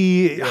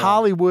 wealthy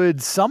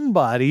Hollywood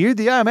somebody.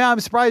 I mean, I'm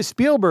surprised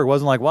Spielberg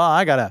wasn't like, well,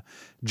 I got a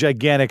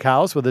gigantic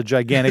house with a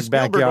gigantic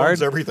Spielberg backyard.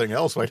 owns everything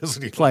else. Why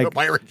doesn't he own like- a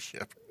pirate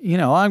ship?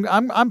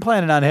 I'm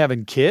planning on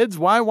having kids.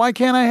 Why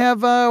can't I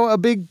have a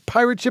big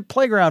pirate ship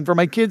playground for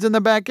my kids in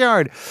the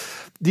backyard?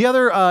 The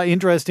other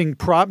interesting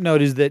prop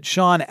note is that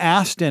Sean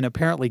Astin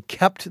apparently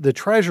kept the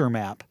treasure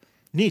map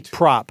Neat.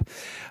 prop.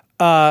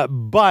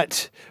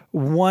 But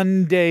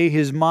one day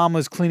his mom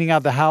was cleaning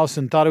out the house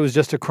and thought it was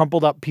just a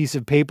crumpled up piece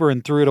of paper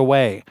and threw it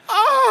away.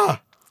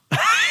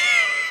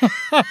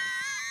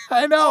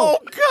 I know.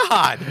 Oh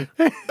God,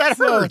 that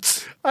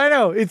hurts. I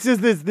know. It's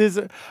just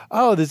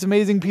this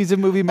amazing piece of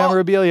movie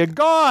memorabilia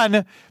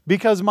gone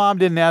because mom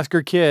didn't ask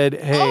her kid,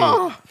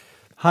 hey,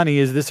 honey,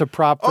 is this a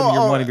prop from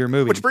one of your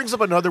movies? Which brings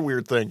up another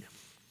weird thing.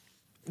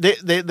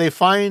 They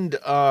find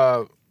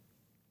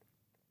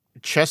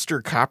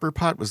Chester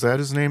Copperpot, was that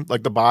his name?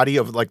 Like the body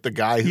of like the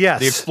guy,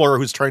 Yes. the explorer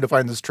who's trying to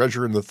find this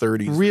treasure in the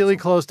 30s. Really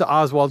close to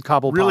Oswald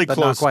Cobblepot, Really but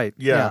close. not quite.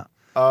 Yeah.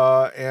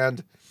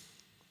 And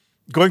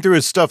going through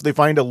his stuff, they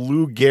find a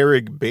Lou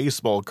Gehrig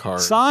baseball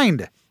card.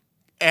 Signed.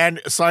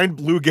 And signed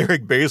Lou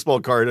Gehrig baseball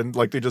card, and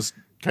like they just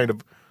kind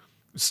of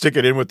stick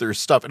it in with their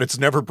stuff, and it's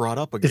never brought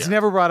up again. It's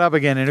never brought up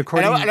again. And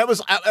according,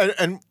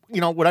 and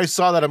when I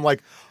saw that, I'm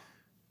like,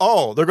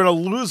 oh, they're going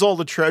to lose all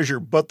the treasure,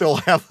 but they'll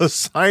have a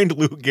signed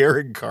Lou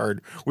Gehrig card,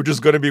 which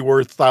is going to be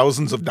worth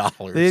thousands of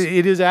dollars.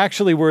 It is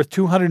actually worth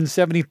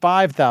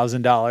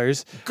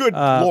 $275,000. Good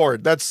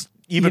Lord, that's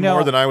even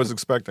more than I was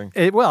expecting.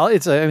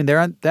 There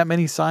aren't that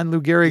many signed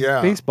Lou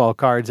Gehrig baseball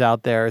cards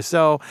out there.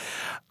 So,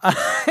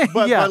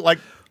 but like,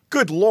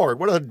 good Lord,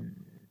 what a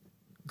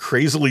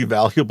crazily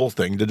valuable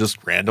thing to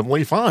just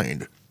randomly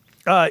find.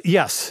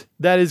 Yes,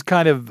 that is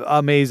kind of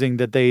amazing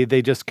that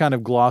they just kind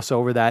of gloss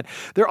over that.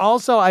 There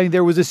also,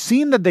 there was a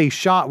scene that they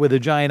shot with a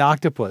giant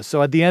octopus.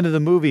 So at the end of the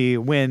movie,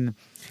 when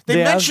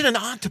they mention an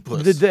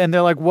octopus, and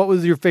they're like, "What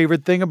was your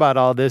favorite thing about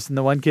all this?" And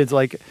the one kid's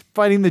like,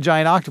 "Fighting the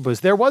giant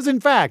octopus." There was, in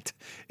fact,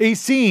 a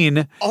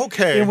scene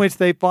in which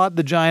they fought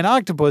the giant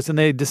octopus, and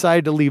they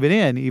decided to leave it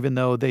in, even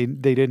though they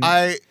didn't.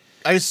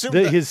 I assume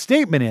his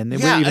statement in.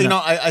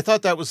 I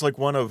thought that was like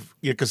one of,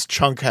 because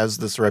Chunk has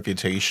this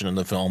reputation in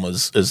the film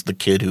as the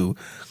kid who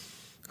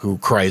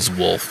cries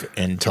wolf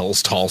and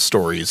tells tall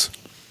stories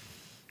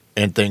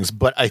and things.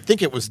 But I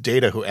think it was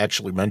Data who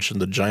actually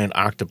mentioned the giant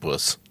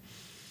octopus.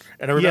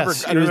 And I remember,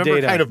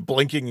 kind of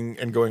blinking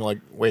and going like,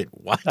 "Wait,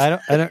 what?"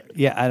 I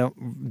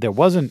don't. There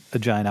wasn't a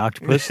giant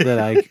octopus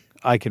that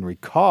I can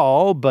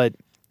recall, but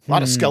a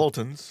lot of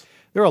skeletons.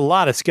 There are a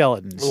lot of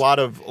skeletons. A lot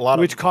of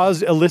which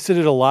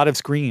elicited a lot of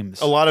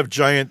screams. A lot of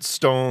giant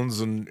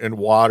stones and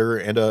water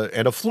and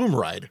a flume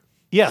ride.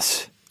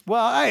 Yes.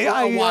 Well,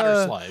 a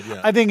water slide. Yeah.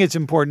 I think it's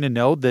important to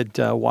note that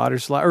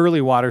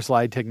early water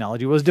slide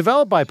technology was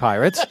developed by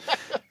pirates,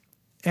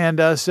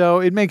 and so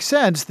it makes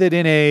sense that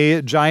in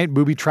a giant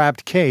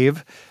booby-trapped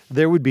cave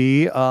there would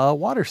be a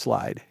water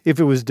slide if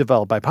it was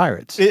developed by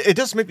pirates. It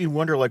does make me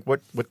wonder, like, what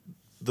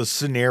the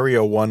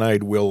scenario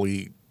One-Eyed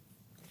Willie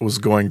was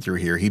going through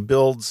here. He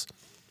builds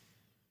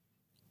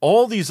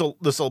all this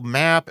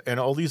map and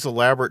all these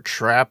elaborate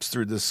traps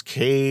through this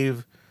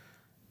cave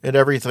and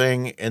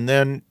everything, and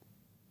then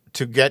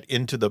to get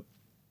into the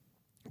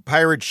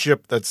pirate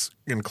ship that's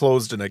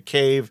enclosed in a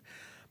cave,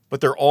 but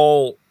they're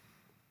all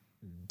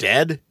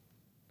dead,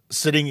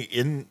 sitting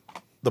in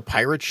the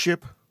pirate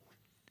ship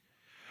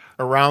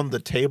around the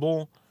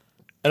table.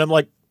 And I'm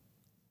like,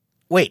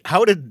 wait,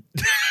 how did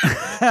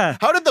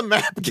the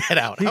map get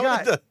out?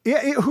 How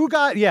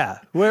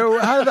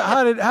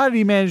did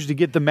he manage to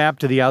get the map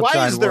to the outside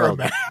world? Why is there a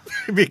map?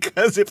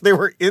 Because if they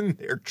were in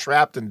there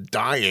trapped and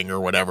dying or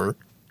whatever,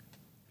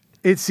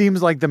 it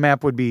seems like the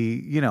map would be,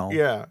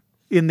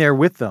 in there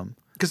with them.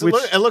 Because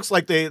it looks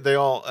like they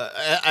all.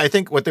 I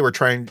think what they were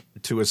trying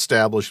to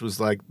establish was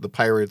like the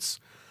pirates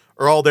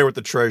are all there with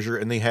the treasure,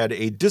 and they had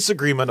a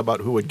disagreement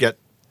about who would get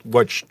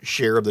what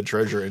share of the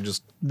treasure, and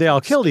just they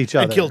all killed each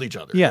other.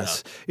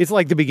 Yes, yeah. It's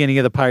like the beginning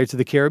of the Pirates of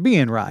the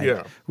Caribbean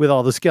ride, with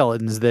all the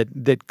skeletons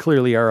that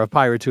clearly are of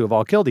pirates who have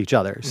all killed each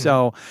other. Mm-hmm.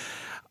 So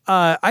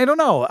I don't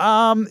know.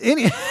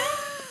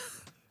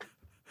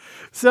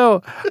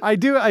 So I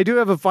do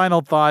have a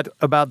final thought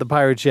about the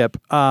pirate ship,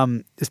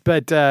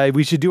 but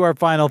we should do our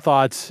final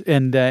thoughts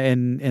and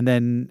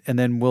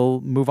then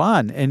we'll move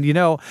on. And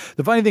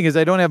the funny thing is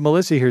I don't have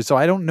Melissa here, so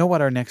I don't know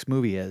what our next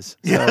movie is.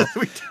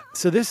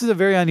 So this is a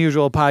very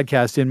unusual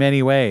podcast in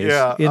many ways.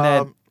 Yeah, in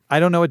that I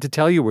don't know what to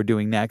tell you we're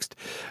doing next,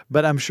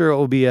 but I'm sure it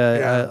will be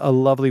a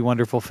lovely,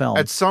 wonderful film.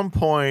 At some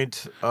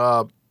point,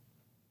 well,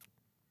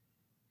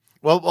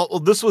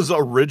 this was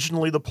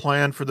originally the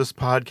plan for this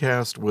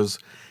podcast.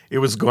 It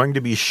was going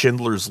to be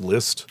Schindler's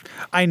List.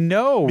 I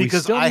know,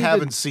 because I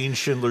haven't seen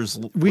Schindler's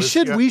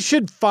List. We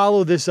should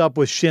follow this up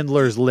with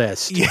Schindler's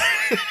List. Yeah.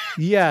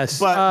 Yes,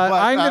 but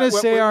I'm going to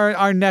say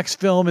our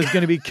next film is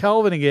going to be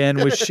Kelvin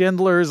again with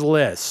Schindler's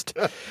List,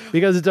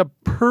 because it's a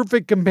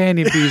perfect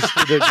companion piece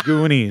to the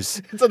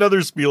Goonies. It's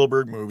another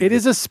Spielberg movie. It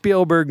is a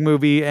Spielberg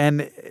movie,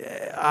 and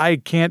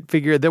I can't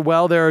figure that.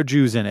 Well, there are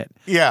Jews in it.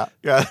 Yeah.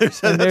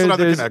 That's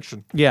another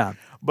connection. Yeah.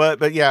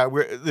 But yeah,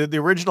 the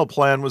original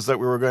plan was that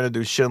we were going to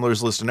do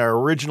Schindler's List, and our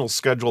original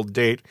scheduled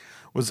date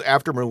was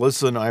after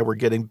Melissa and I were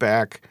getting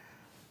back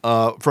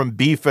from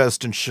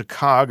B-Fest in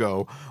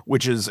Chicago,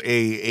 which is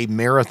a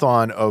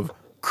marathon of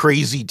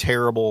crazy,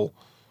 terrible,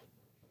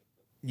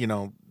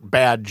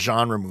 bad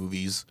genre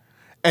movies.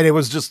 And it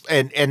was just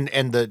and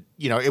the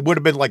it would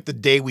have been like the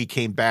day we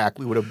came back,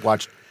 we would have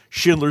watched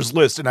Schindler's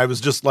List, and I was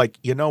just like,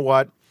 you know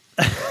what?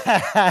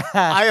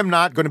 I am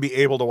not going to be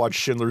able to watch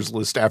Schindler's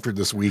List after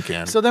this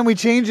weekend. So then we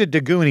changed it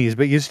to Goonies,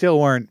 but you still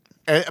weren't.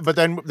 But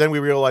then we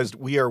realized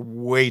we are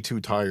way too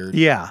tired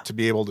to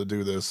be able to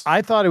do this.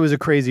 I thought it was a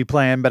crazy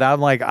plan, but I'm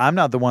like, I'm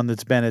not the one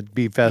that's been at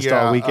B-Fest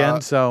all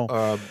weekend.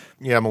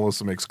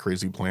 Melissa makes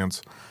crazy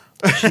plans.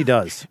 She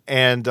does.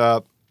 And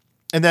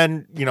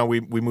then,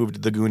 we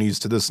moved the Goonies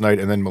to this night,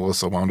 and then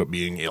Melissa wound up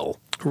being ill.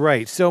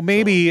 Right. So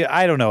maybe,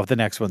 I don't know if the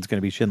next one's going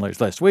to be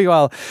Schindler's List.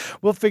 We'll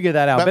figure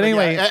that out. But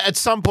anyway. Yeah, at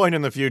some point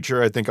in the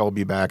future, I think I'll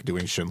be back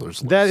doing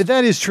Schindler's List.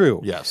 That is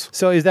true. Yes.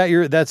 So is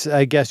that's,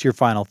 I guess, your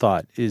final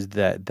thought, is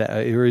that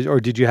or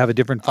did you have a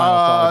different final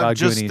thought about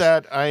just Goonies?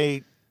 That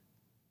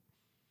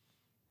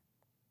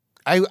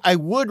I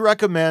would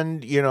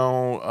recommend,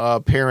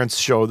 parents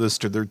show this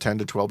to their 10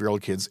 to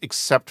 12-year-old kids,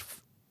 except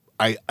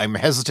I'm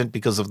hesitant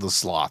because of the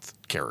sloth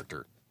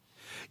character.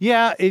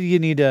 Yeah, I think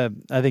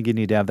you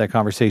need to have that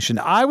conversation.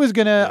 I was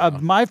going to,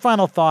 my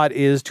final thought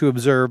is to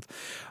observe,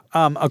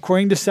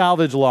 according to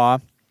salvage law,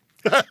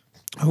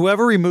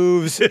 whoever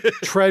removes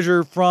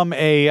treasure from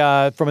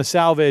a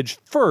salvage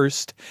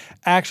first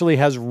actually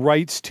has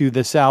rights to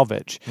the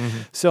salvage.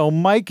 Mm-hmm. So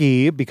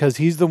Mikey, because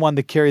he's the one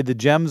that carried the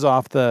gems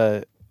off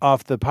the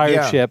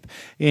pirate ship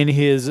in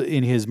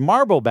his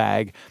marble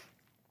bag,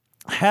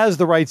 has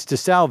the rights to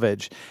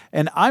salvage.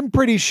 And I'm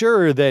pretty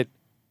sure that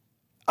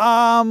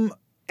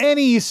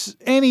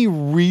any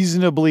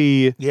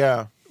reasonably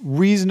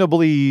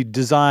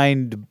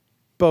designed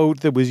boat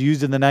that was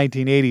used in the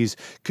 1980s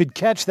could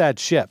catch that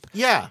ship.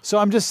 Yeah. So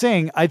I'm just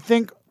saying, I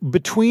think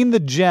between the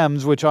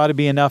gems, which ought to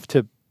be enough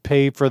to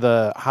pay for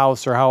the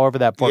house or however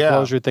that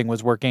foreclosure thing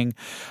was working.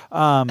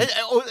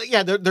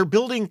 They're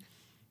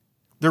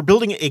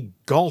building a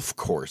golf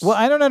course. Well,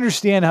 I don't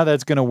understand how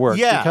that's going to work.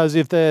 Yeah. Because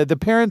if the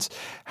parents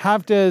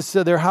have to,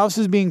 so their house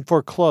is being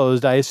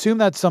foreclosed, I assume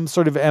that's some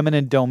sort of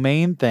eminent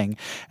domain thing.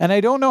 And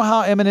I don't know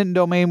how eminent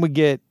domain would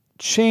get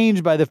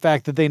changed by the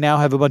fact that they now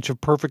have a bunch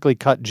of perfectly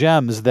cut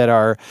gems that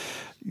are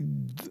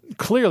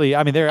clearly,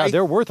 I mean,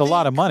 they're worth a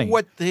lot of money.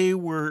 I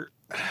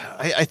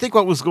think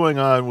what was going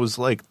on was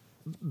like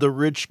the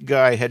rich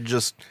guy had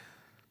just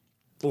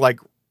like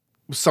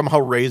somehow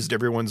raised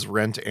everyone's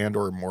rent and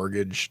or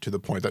mortgage to the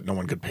point that no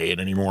one could pay it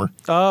anymore.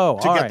 To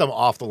get them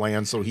off the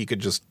land so he could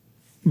just.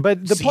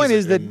 But the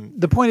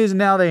point is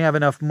now they have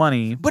enough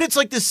money. But it's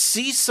like this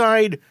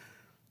seaside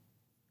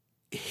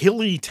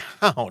hilly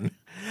town.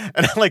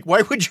 And I'm like,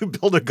 why would you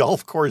build a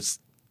golf course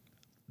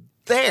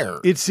there?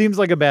 It seems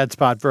like a bad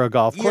spot for a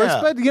golf course,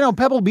 but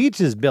Pebble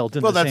Beach is built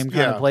in the same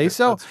kind of place.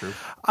 So, that's true.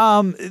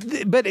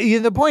 But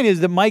the point is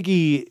that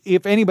Mikey,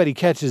 if anybody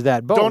catches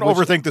that boat, don't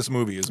overthink this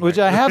movie, which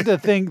I have to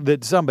think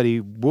that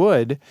somebody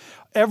would.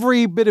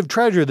 Every bit of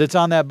treasure that's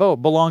on that boat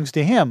belongs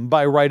to him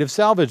by right of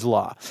salvage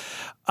law.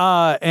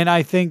 And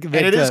I think that...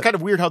 And it is kind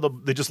of weird how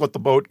they just let the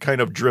boat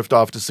kind of drift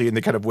off to sea and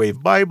they kind of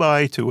wave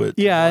bye-bye to it.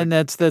 Yeah, and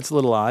that's a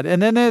little odd.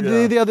 And then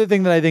the other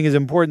thing that I think is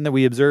important that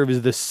we observe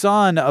is the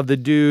son of the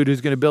dude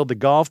who's going to build the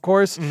golf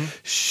course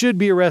should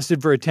be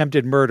arrested for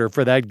attempted murder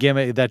for that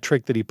gimmick, that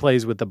trick that he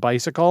plays with the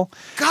bicycle.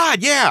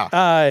 God, yeah.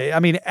 I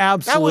mean,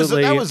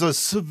 absolutely. That was a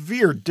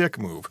severe dick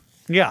move.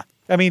 Yeah.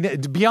 I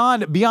mean,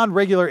 beyond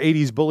regular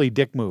 80s bully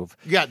dick move.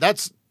 Yeah,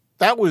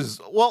 that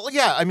was, well,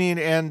 yeah, I mean,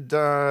 and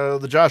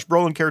the Josh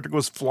Brolin character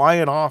goes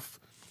flying off.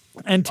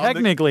 And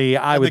technically,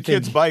 I would think... the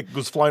kid's bike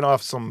goes flying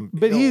off some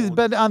But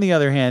but on the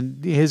other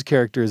hand, his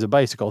character is a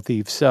bicycle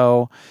thief,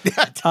 so...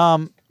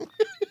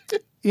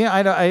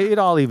 it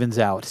all evens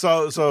out.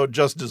 So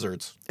just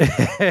desserts.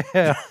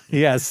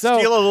 Yeah, so...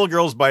 Steal a little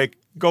girl's bike,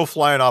 go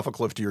flying off a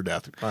cliff to your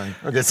death. Fine.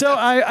 Okay. So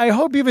I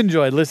hope you've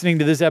enjoyed listening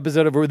to this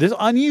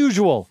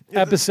unusual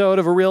episode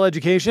of A Real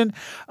Education,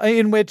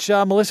 in which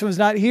Melissa was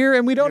not here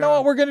and we don't know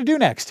what we're going to do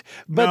next.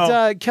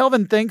 But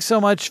Kelvin, thanks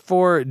so much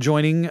for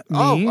joining me.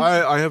 Oh,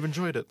 I have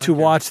enjoyed it. To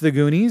watch the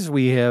Goonies.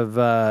 We have.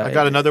 I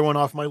got another one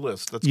off my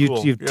list. That's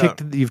cool.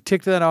 You've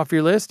ticked that off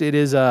your list. It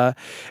is a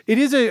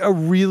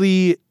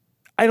really.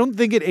 I don't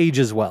think it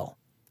ages well.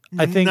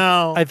 I think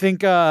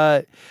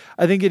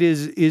it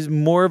is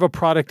more of a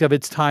product of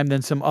its time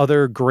than some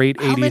other great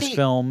 80s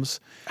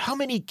films. How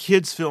many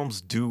kids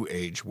films do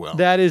age well?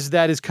 That is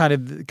kind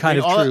of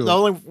true. The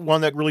only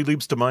one that really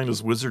leaps to mind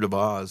is Wizard of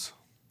Oz.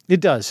 It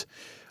does.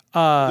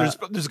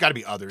 There's got to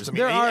be others. I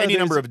mean, any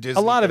number of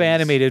Disney. A lot things. of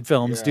animated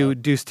films do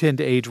tend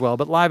to age well,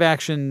 but live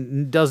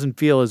action doesn't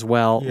feel as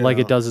well like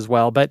it does as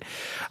well. But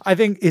I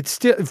think it's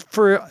still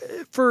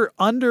for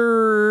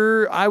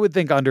under. I would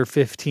think under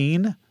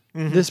 15.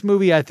 Mm-hmm. This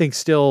movie, I think,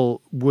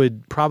 still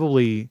would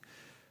probably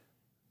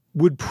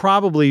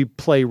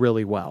play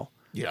really well.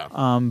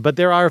 Yeah. But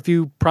there are a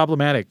few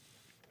problematic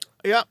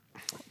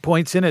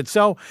points in it.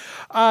 So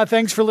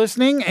thanks for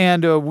listening,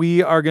 and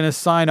we are going to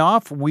sign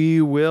off. We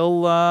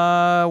will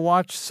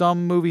watch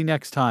some movie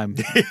next time.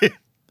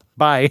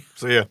 Bye.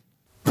 See ya.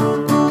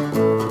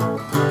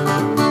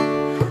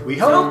 We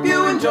hope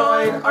you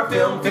enjoyed our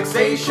film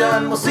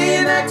fixation. We'll see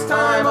you next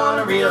time on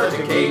A Real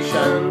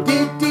Education.